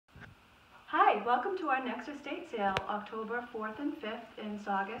Hi, welcome to our next estate sale, October 4th and 5th in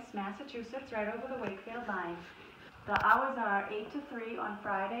Saugus, Massachusetts, right over the Wakefield line. The hours are 8 to 3 on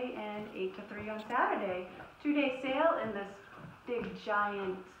Friday and 8 to 3 on Saturday. 2-day sale in this big,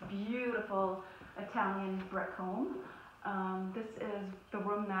 giant, beautiful Italian brick home. This is the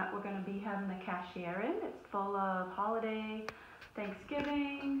room that we're going to be having the cashier in. It's full of holiday,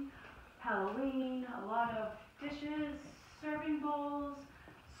 Thanksgiving, Halloween, a lot of dishes, serving bowls,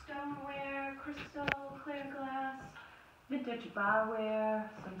 stoneware, crystal, clear glass, vintage barware,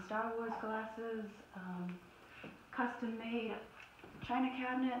 some Star Wars glasses, custom made china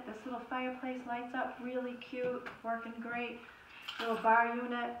cabinet. This little fireplace lights up really cute, working great. Little bar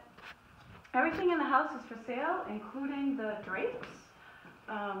unit. Everything in the house is for sale, including the drapes.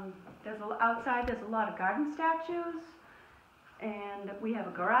 Outside there's a lot of garden statues, and we have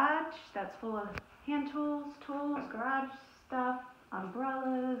a garage that's full of hand tools, garage stuff,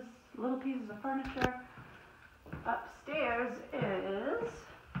 umbrellas, little pieces of furniture. Upstairs is,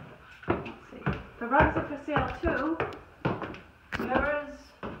 let's see, the rugs are for sale too. Mirrors,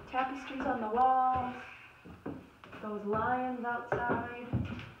 tapestries on the walls, those lions outside.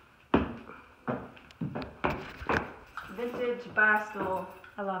 Vintage bar stool.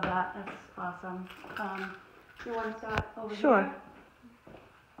 I love that. That's awesome. You want to start over Sure. here?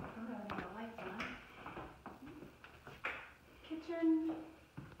 I'm going to leave the lights on. Kitchen.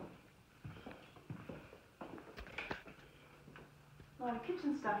 A lot of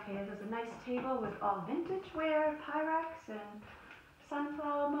kitchen stuff here. There's a nice table with all vintage ware, Pyrex and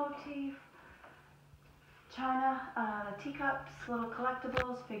sunflower motif. China, teacups, little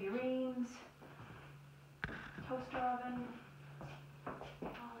collectibles, figurines. Toaster oven,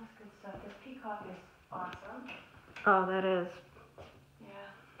 all this good stuff. This peacock is awesome. Oh, that is.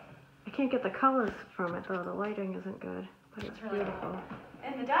 Yeah. I can't get the colors from it though. The lighting isn't good, but it's really beautiful.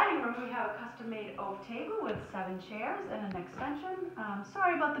 In the dining room, we have a custom-made oak table with 7 chairs and an extension.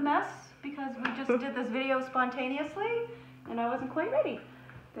 Sorry about the mess, because we just did this video spontaneously, and I wasn't quite ready.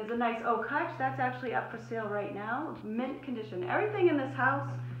 There's a nice oak hutch. That's actually up for sale right now. Mint condition. Everything in this house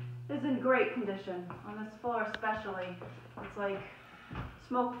is in great condition, on this floor especially. It's like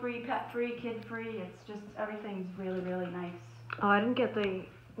smoke-free, pet-free, kid-free. It's just, everything's really, really nice. Oh, I didn't get the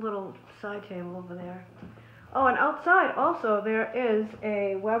little side table over there. Oh, and outside also there is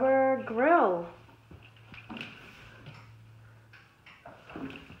a Weber grill.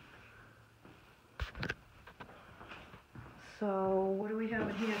 So what do we have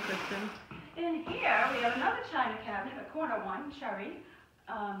in here, Kristen? In here, we have another china cabinet, a corner one, cherry.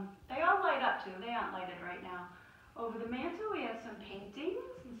 They all light up too. They aren't lighted right now. Over the mantle, we have some paintings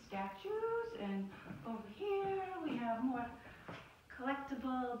and statues, and over here we have more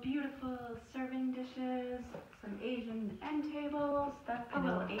collectible, beautiful serving dishes, some Asian end tables. That's the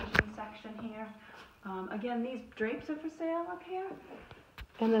little Asian section here. Again, these drapes are for sale up here.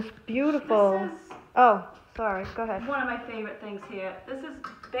 And this beautiful. This is Oh, sorry. Go ahead. one of my favorite things here. This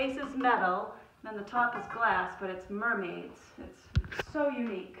base is metal, and the top is glass, but it's mermaids. It's so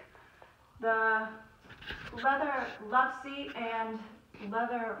unique. The leather love seat and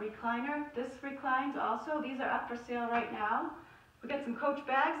leather recliner. This reclines also. These are up for sale right now. We got some Coach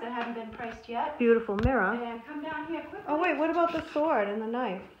bags that haven't been priced yet. Beautiful mirror. And come down here quickly. Oh wait, what about the sword and the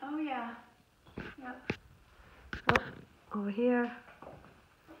knife? Oh yeah. Yep. Oh, over here. A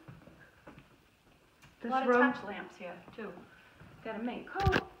This lot of room. touch lamps here too. Got a mink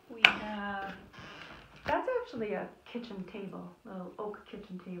coat. We have, that's actually a kitchen table, little oak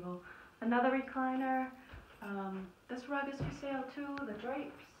kitchen table. Another recliner. This rug is for sale too, the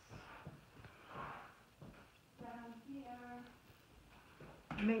drapes. Down here.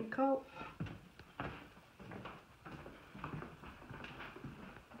 Mink coat.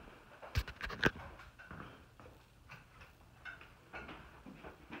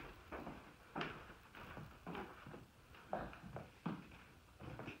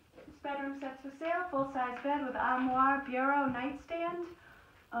 This bedroom set's for sale, full-size bed with armoire, bureau, nightstand.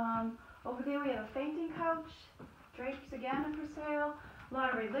 Over there we have a fainting couch. Drapes again are for sale. A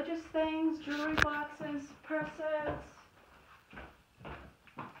lot of religious things, jewelry boxes, purses.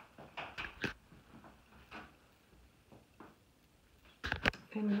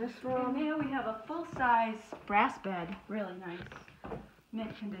 In this In room. there we have a full-size brass bed, really nice,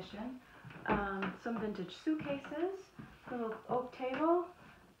 mint condition. Some vintage suitcases, little oak table,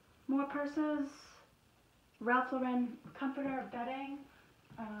 more purses, Ralph Lauren comforter bedding,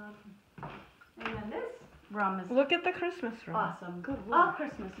 and then this room is Look at the Christmas room. awesome. Good All work.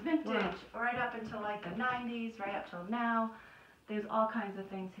 Christmas, vintage, right up until like the 90s, right up till now. There's all kinds of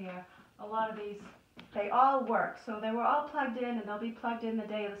things here. A lot of these, they all work. So they were all plugged in, and they'll be plugged in the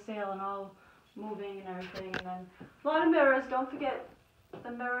day of the sale and all moving and everything. And then a lot of mirrors. Don't forget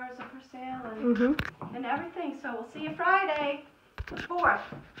the mirrors are for sale and, Mm-hmm. and everything. So we'll see you Friday, the 4th.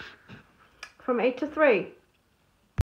 From 8 to 3.